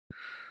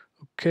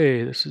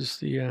Okay, this is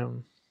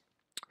the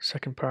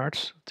second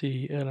part of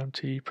the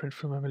LMT print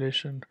film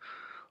emulation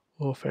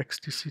OFX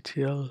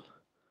DCTL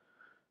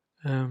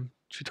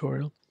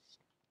tutorial,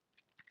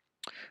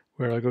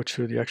 where I'll go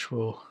through the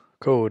actual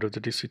code of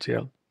the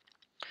DCTL.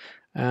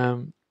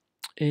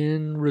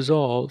 In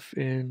Resolve,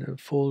 in a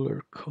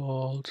folder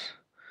called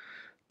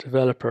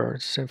Developer,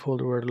 it's the same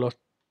folder where the LUT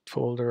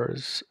folder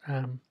is,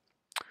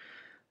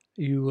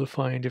 you will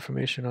find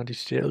information on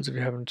DCTLs if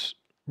you haven't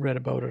read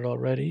about it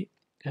already.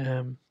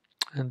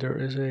 And there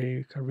is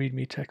a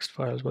README text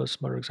file as well as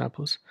some other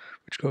examples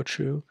which go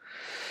through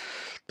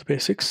the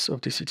basics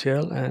of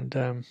DCTL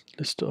and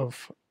list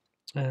of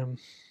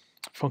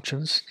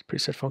functions,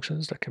 preset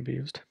functions that can be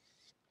used.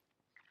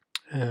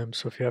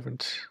 So if you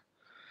haven't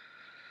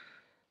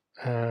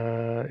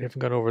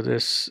gone over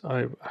this,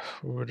 I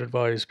would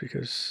advise,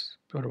 because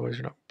otherwise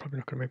you're probably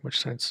not going to make much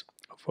sense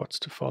of what's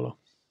to follow.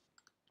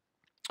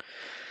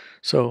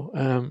 So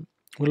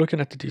we're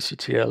looking at the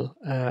DCTL.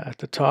 At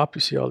the top,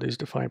 you see all these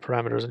defined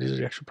parameters, and these are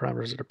the actual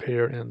parameters that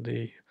appear in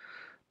the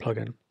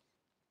plugin.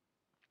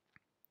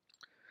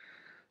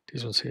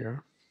 These ones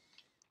here.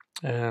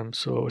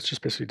 So it's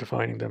just basically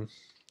defining them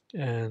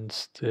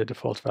and the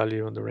default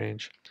value and the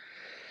range.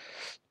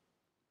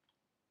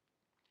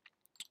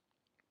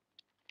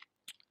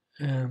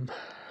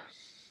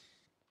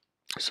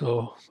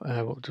 So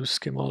we'll do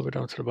skim all the way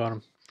down to the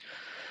bottom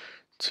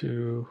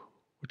to,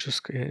 which is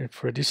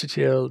for a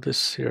DCTL,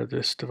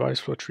 this device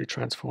flow tree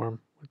transform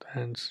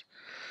and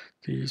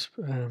these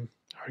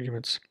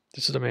arguments.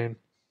 This is the main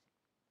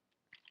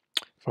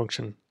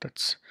function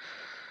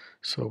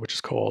which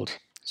is called.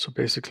 So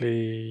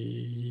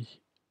basically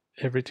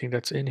everything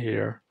that's in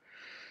here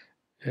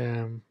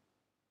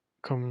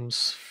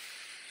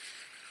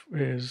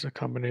is a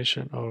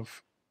combination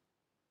of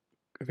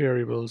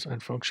variables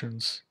and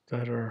functions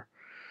that are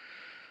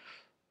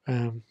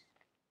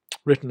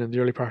written in the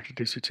early part of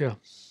DCTL.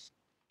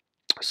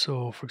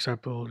 So for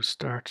example,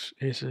 start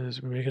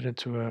aces, we make it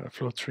into a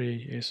float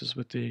 3 aces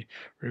with the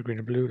red, green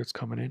and blue that's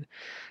coming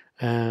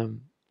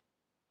in.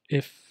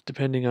 If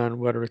depending on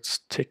whether it's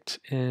ticked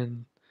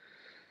in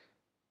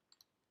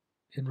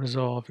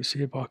Resolve, you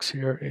see a box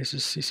here,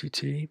 aces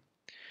CCT.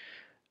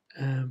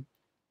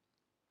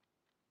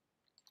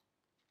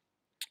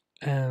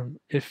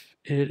 If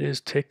it is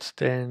ticked,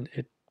 then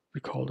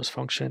we call this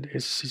function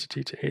aces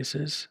CCT to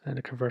aces, and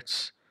it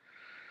converts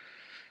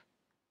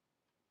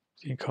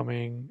the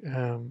incoming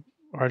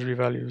RGB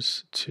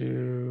values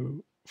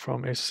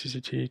from aces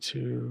CCT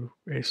to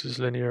aces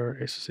linear,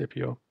 aces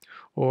APO,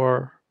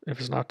 or if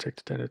it's not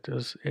ticked, then it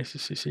does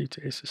aces CC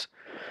to aces.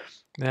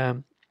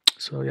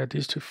 So yeah,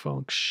 these two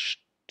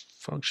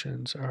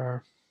functions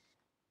are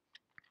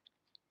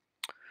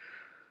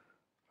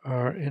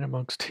in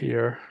amongst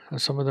here,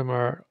 and some of them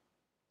are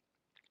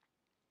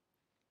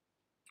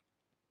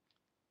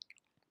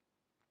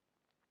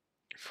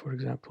for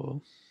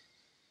example,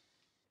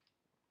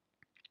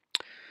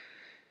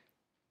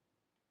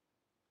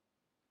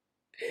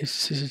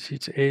 aces CCT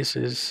to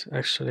aces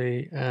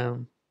actually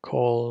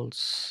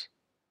calls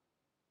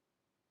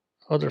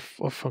other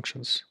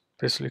functions,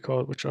 basically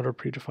which other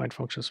predefined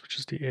functions, which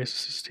is the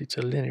aces CCT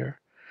to linear.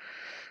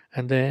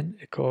 And then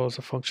it calls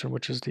a function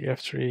which is the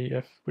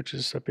F3, which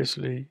is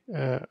basically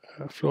a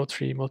float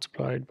 3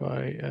 multiplied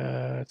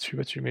by 3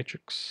 by 3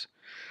 matrix.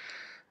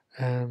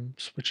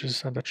 Which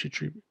is, and that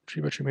 3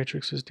 by 3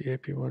 matrix is the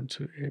AP1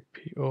 to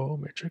APO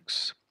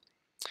matrix.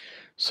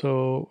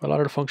 So a lot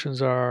of the functions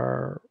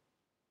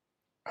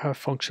have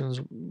functions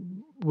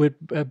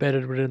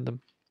embedded within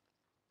them.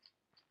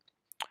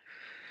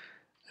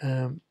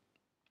 And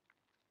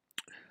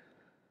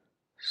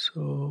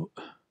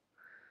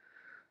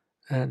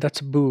that's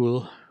a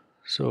bool.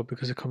 So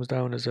because it comes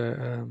down as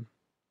a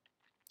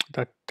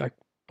that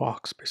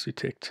box basically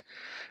ticked.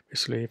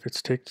 Basically, if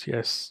it's ticked,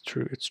 yes,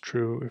 true, it's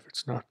true. If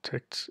it's not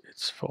ticked,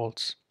 it's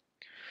false.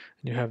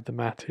 And you have the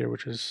math here,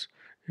 which is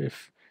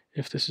if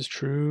this is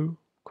true,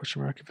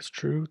 question mark, if it's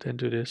true, then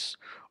do this.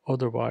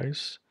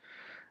 Otherwise,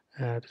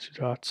 the 2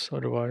 dots,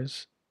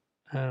 otherwise,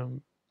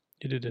 you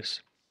do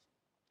this.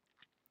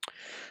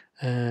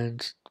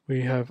 And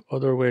we have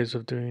other ways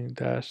of doing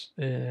that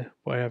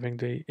by having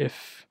the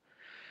if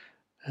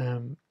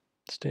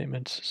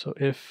statement. So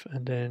if,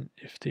 and then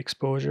if the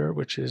exposure,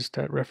 which is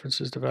that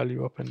references the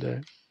value up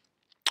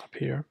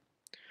here.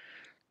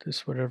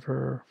 This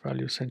whatever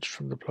value sent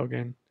from the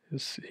plugin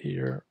is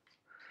here.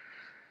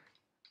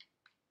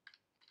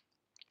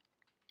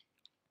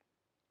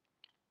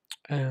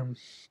 And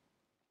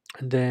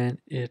then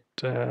it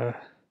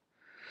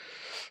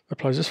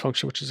applies this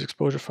function, which is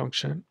exposure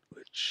function,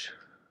 which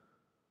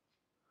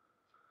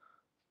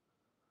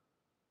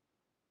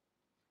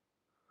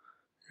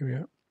here we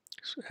are.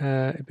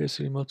 It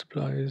basically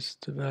multiplies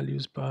the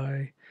values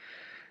by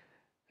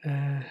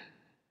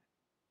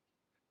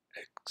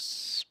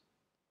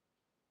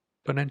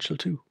exponential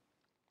 2,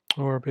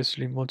 or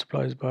basically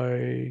multiplies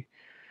by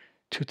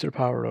 2 to the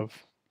power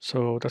of.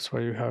 So that's why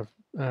you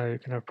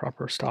can have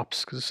proper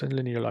stops, because it's in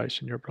linear light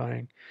and you're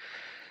applying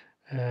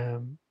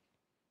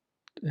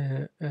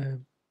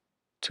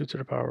 2 to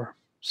the power,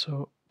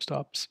 so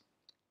stops.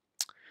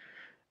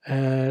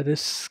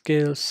 This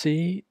scale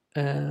C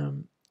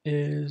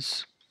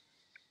is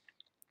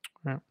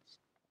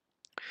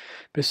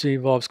basically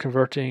involves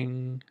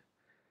converting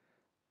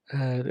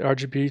the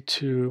RGB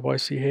to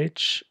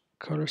YCH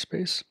color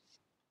space,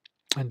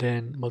 and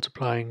then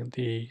multiplying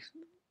the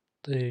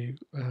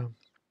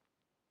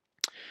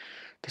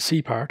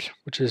C part,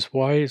 which is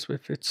Y, is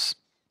if it's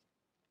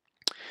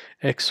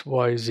X,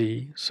 Y,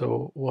 Z,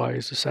 so Y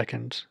is the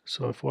second.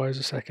 So if Y is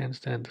the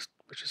second, then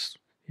which is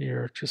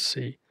here, just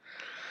C.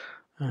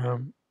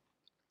 And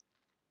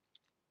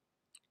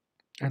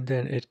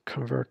then it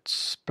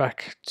converts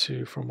back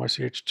to from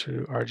YCH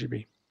to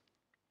RGB.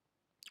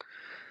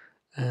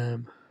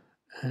 And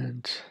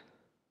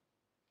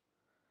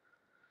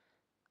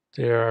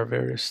there are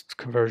various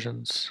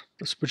conversions,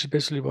 which is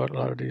basically what a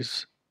lot of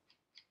these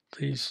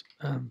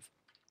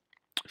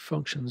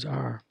functions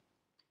are.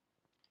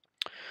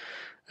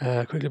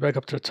 Quickly back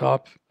up to the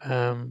top,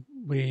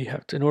 we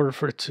have to, in order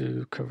for it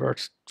to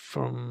convert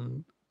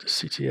from the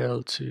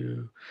CTL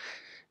to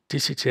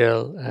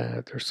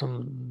DCTL, there's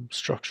some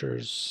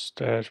structures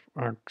that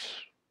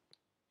aren't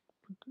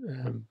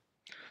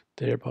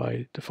there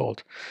by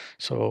default,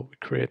 so we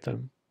create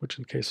them, which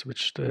in case of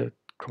which the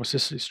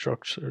chromaticity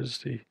structure is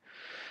the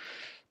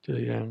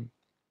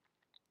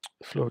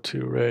flow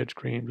to red,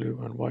 green, blue,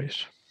 and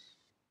white.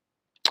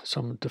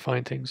 Some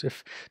define things.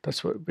 If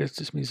that's what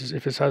this means, is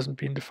if it hasn't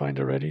been defined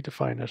already,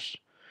 define it.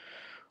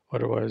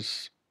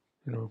 Otherwise,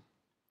 there's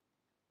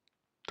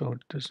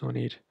no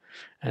need.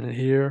 And in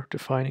here,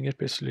 defining it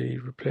basically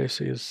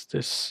replaces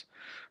this.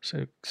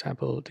 So,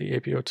 example, the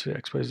APO to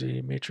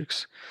XYZ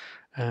matrix.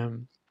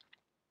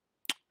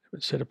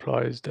 Instead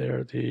applies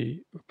there,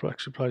 the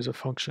actually applies a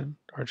function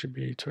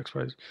RGB to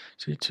XYZ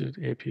to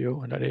the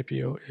APO, and that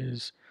APO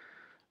is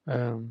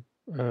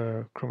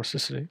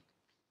chromaticity.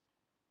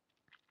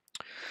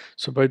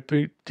 So by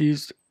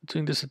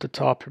doing this at the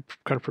top, you're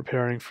kind of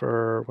preparing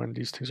for when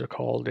these things are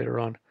called later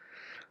on.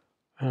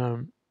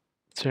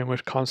 Same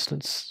with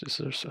constants. This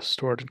is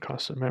stored in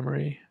constant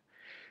memory.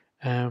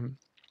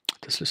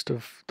 This list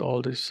of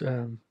all this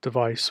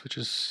device, which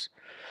is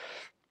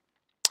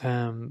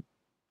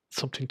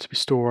something to be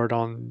stored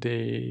on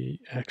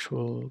the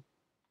actual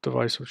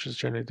device, which is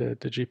generally the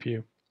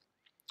GPU,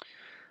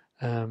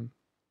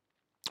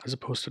 as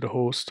opposed to the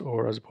host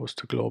or as opposed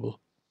to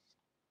global.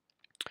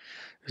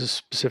 This is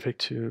specific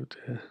to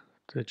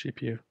the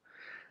GPU.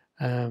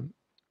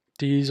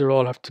 These are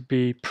all have to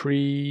be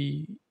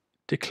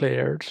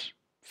pre-declared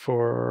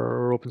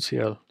for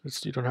OpenCL.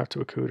 You don't have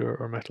to accrued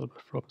or metal,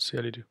 but for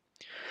OpenCL you do.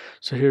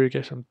 So here you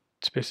get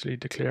it's basically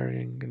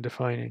declaring and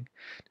defining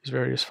these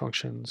various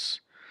functions.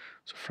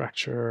 So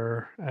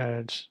fracture,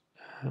 add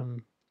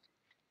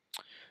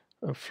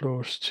a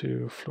float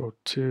to float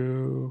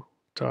 2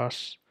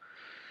 dot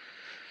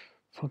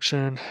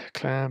function,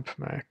 clamp,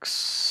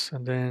 max,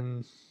 and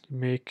then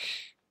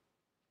make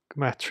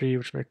mat3,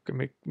 which make a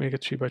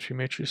 3x3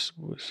 matrix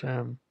with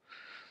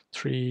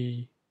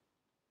 3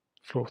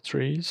 float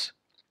 3s.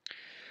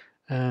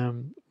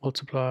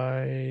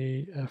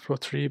 Multiply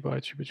float 3 by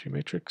 3x3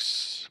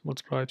 matrix,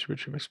 multiply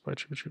 3x3 matrix by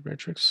 3x3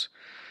 matrix,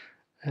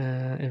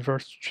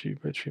 invert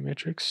 3x3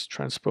 matrix,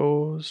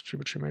 transpose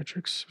 3x3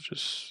 matrix, which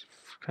is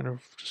kind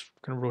of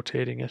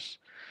rotating it,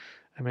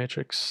 a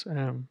matrix,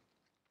 and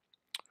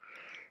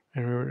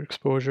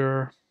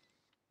exposure.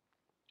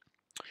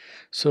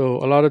 So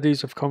a lot of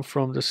these have come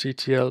from the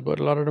CTL, but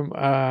a lot of them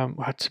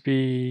had to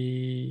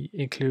be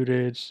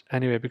included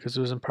anyway because it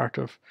wasn't part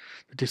of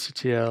the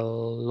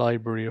DCTL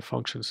library of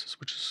functions,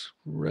 which is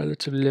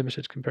relatively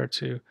limited compared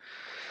to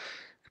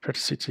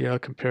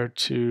CTL, compared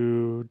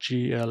to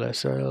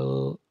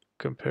GLSL,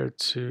 compared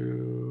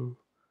to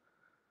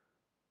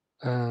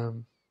a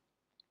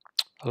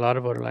lot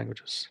of other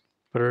languages.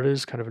 But it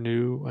is kind of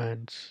new,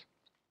 and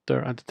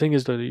the thing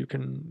is that you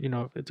can,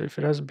 if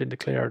it hasn't been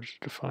declared,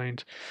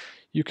 defined,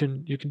 you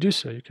can do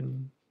so. You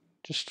can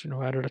just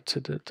add it to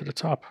the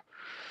top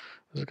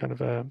as a kind of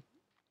a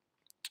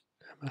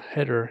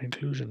header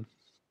inclusion.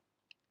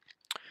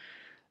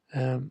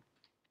 Right,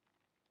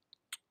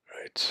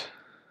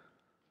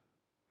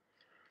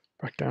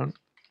 back down.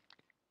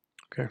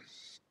 Okay.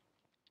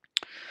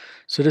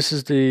 So this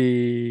is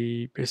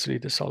basically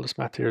all this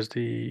math here is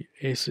the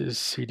ACES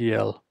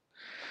CDL,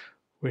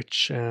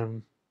 which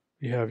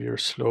you have your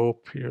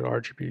slope, your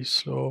RGB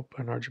slope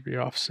and RGB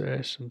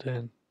offset, and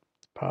then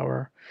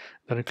power.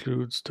 That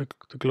includes the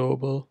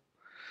global.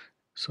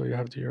 So you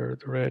have the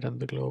red and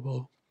the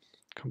global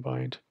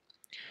combined.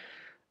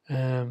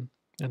 And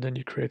then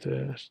you create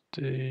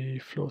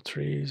the float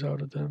 3s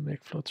out of them,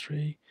 make float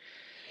 3.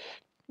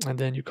 And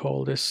then you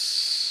call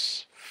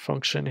this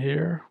function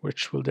here,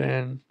 which will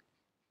then,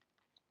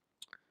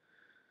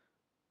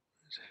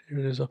 here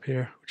it is up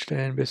here, which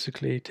then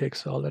basically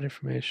takes all that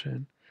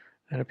information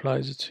and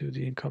applies it to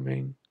the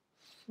incoming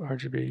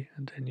RGB,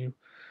 and then you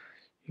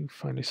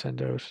finally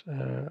send out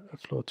a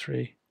float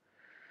 3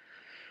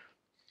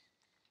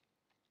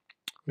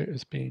 where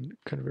it's being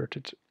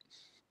converted.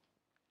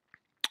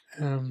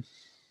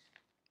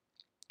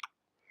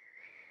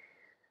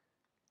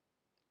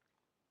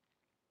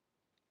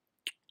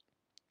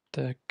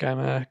 The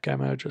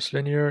gamma just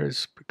linear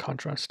is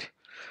contrast.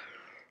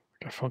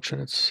 That function,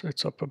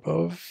 it's up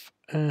above.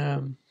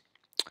 Now,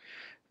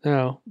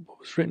 what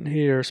was written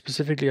here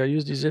specifically, I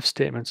use these if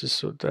statements is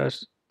so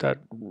that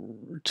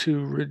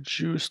to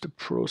reduce the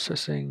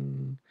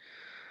processing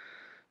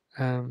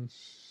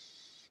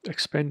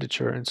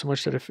expenditure, and so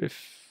much that if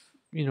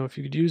you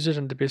could use it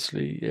and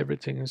basically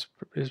everything is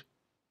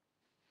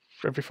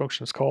every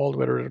function is called,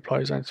 whether it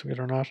applies anything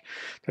or not,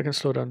 that can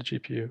slow down the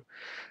GPU.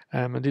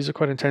 And these are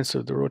quite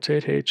intensive. The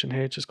rotate H and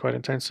H is quite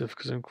intensive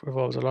because it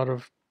involves a lot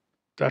of,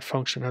 that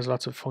function has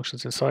lots of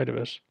functions inside of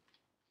it.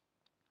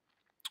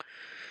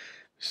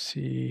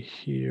 See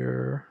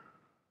here,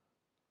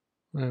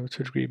 to a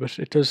degree, but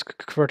it does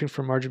converting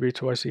from RGB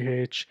to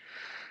ICH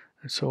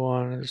and so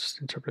on. There's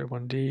interpolate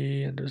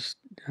 1D and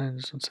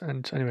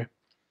anyway.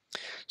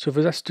 So if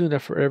that's doing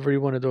that for every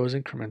one of those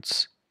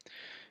increments,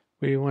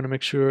 we want to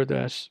make sure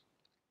that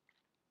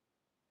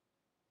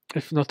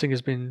if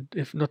nothing's been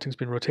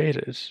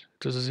rotated, it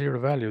does a zero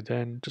value,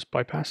 then just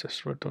bypass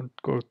it, or don't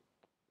go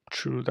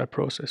through that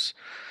process,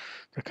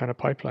 that kind of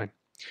pipeline.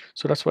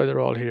 So that's why they're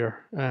all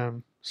here.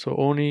 So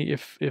only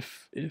if the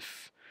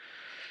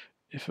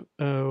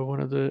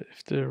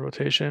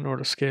rotation or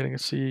the scaling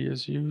at C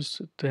is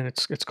used, then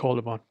it's called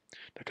upon.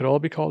 That could all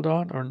be called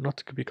on, or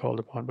nothing could be called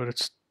upon, but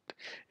it's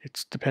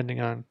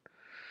depending on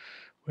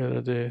whether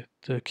the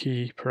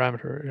key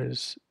parameter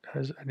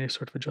has any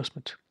sort of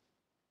adjustment.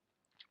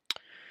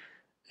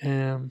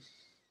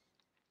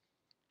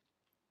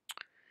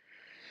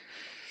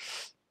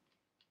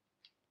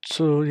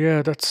 So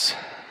yeah, that's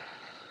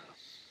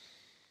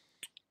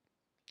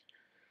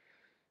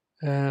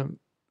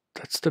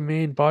the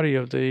main body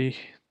of the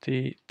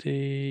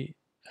LMT,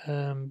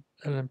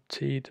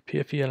 the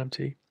PFE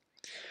LMT.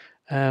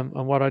 And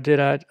what I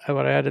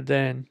added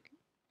then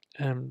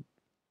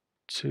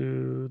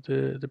to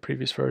the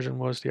previous version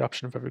was the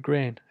option of every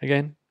grain.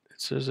 Again,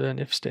 there's an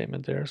if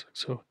statement there.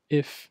 So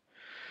if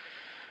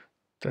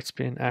that's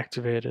been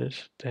activated,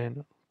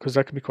 then, because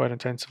that can be quite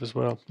intensive as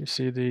well. You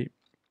see the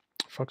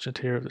functions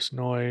here, this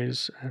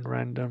noise and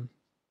random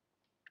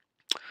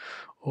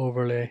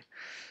overlay,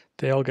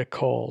 they all get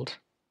called.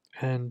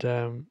 And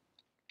the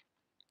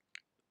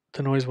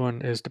noise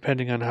one is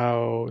depending on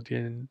how the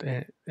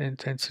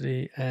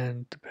intensity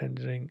and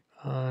depending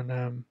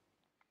on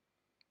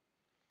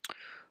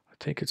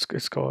I think it's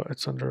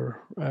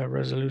under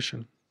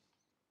resolution.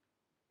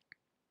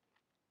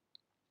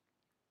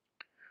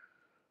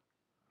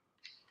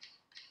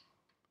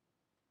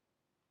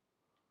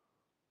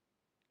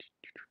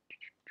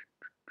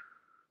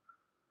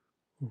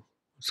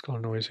 Let's call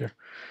noise here.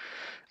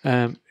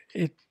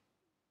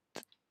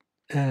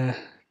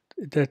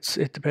 That's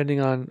it, depending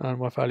on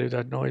what value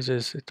that noise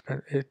is.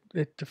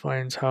 It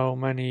defines how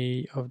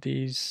many of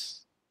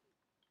these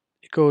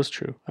it goes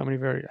through, how many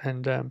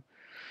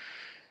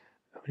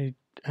how many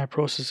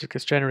processes it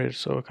gets generated.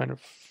 So kind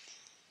of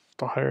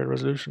the higher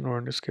resolution, or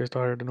in this case the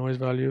higher the noise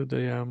value,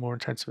 the more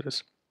intensive it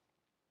is.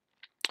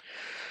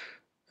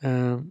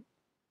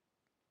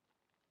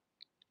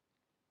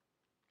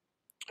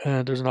 And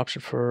there's an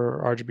option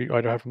for RGB,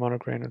 either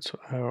hypermonochrane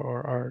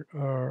or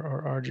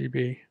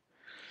RGB,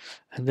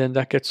 and then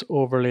that gets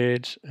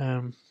overlaid.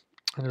 And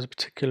there's a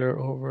particular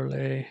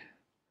overlay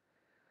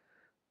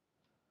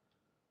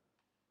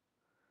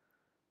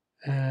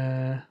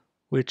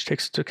which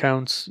takes into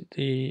account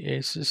the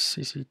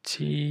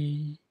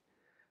ASIS-CCT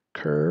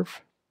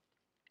curve,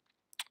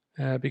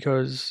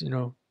 because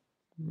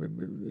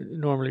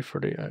normally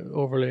for the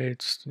overlay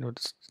it's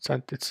it's a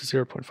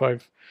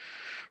 0.5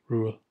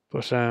 rule,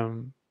 but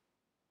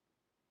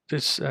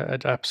this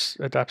adapts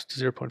to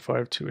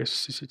 0.5 to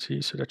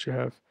ASIS-CCT so that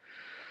you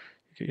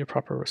get your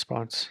proper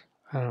response,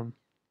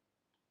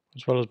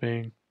 as well as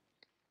being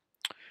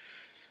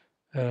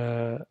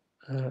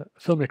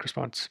filmic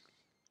response,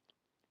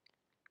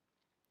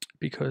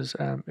 because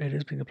it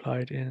is being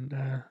applied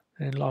in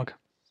log.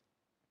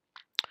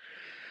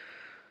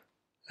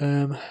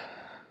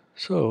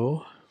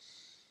 So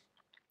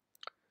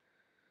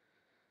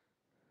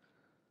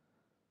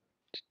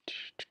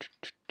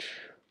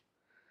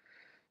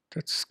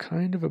that's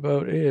kind of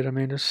about it. I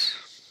mean, there's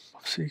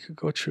obviously you could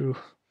go through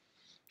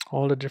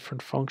all the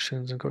different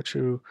functions and go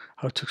through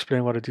how to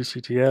explain what a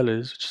DCTL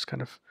is, which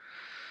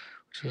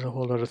is a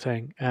whole other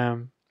thing.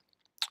 And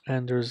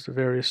there's the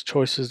various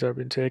choices that have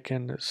been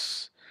taken.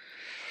 There's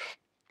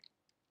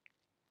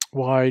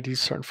why these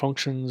certain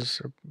functions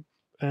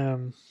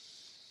that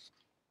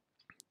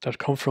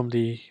come from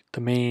the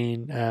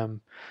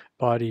main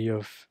body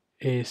of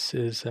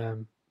ACE's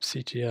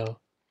CTL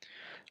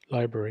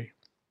library.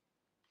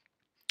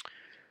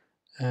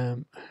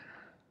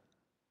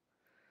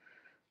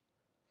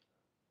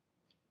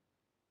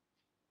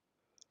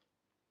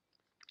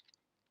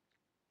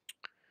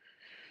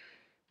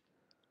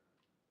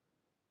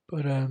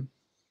 But I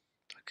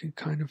can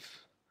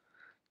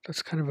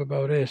that's kind of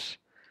about it.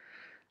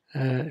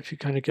 If you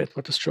kind of get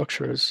what the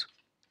structure is,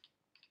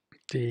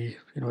 the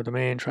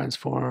main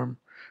transform,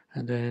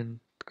 and then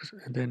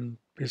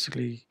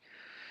basically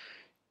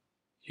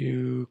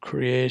you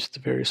create the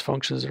various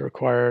functions that are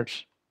required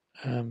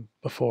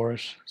before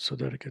it so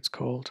that it gets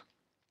called.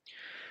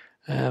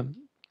 And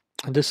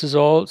this is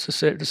all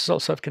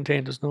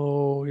self-contained.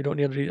 You don't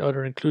need any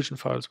other inclusion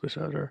files with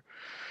other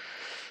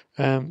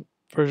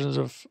versions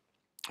of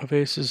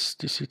ACES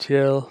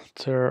DCTL.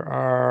 There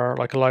are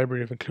like a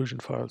library of inclusion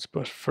files,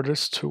 but for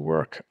this to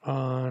work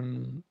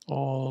on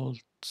all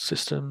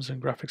systems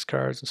and graphics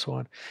cards and so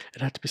on,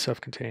 it had to be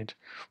self-contained,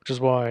 which is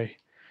why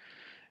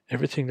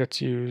everything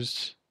that's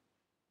used,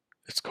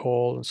 its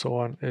call and so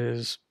on,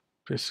 is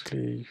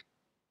basically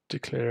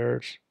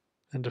declared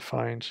and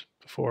defined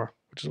before,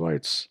 which is why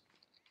it's,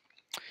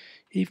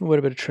 even with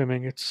a bit of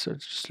trimming, it's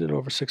just a little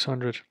over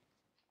 600.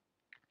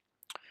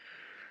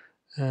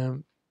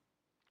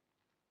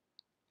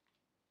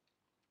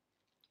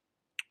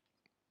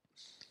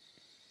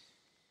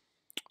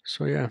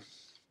 So yeah,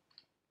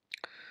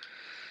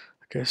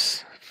 I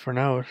guess for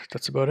now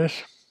that's about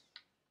it.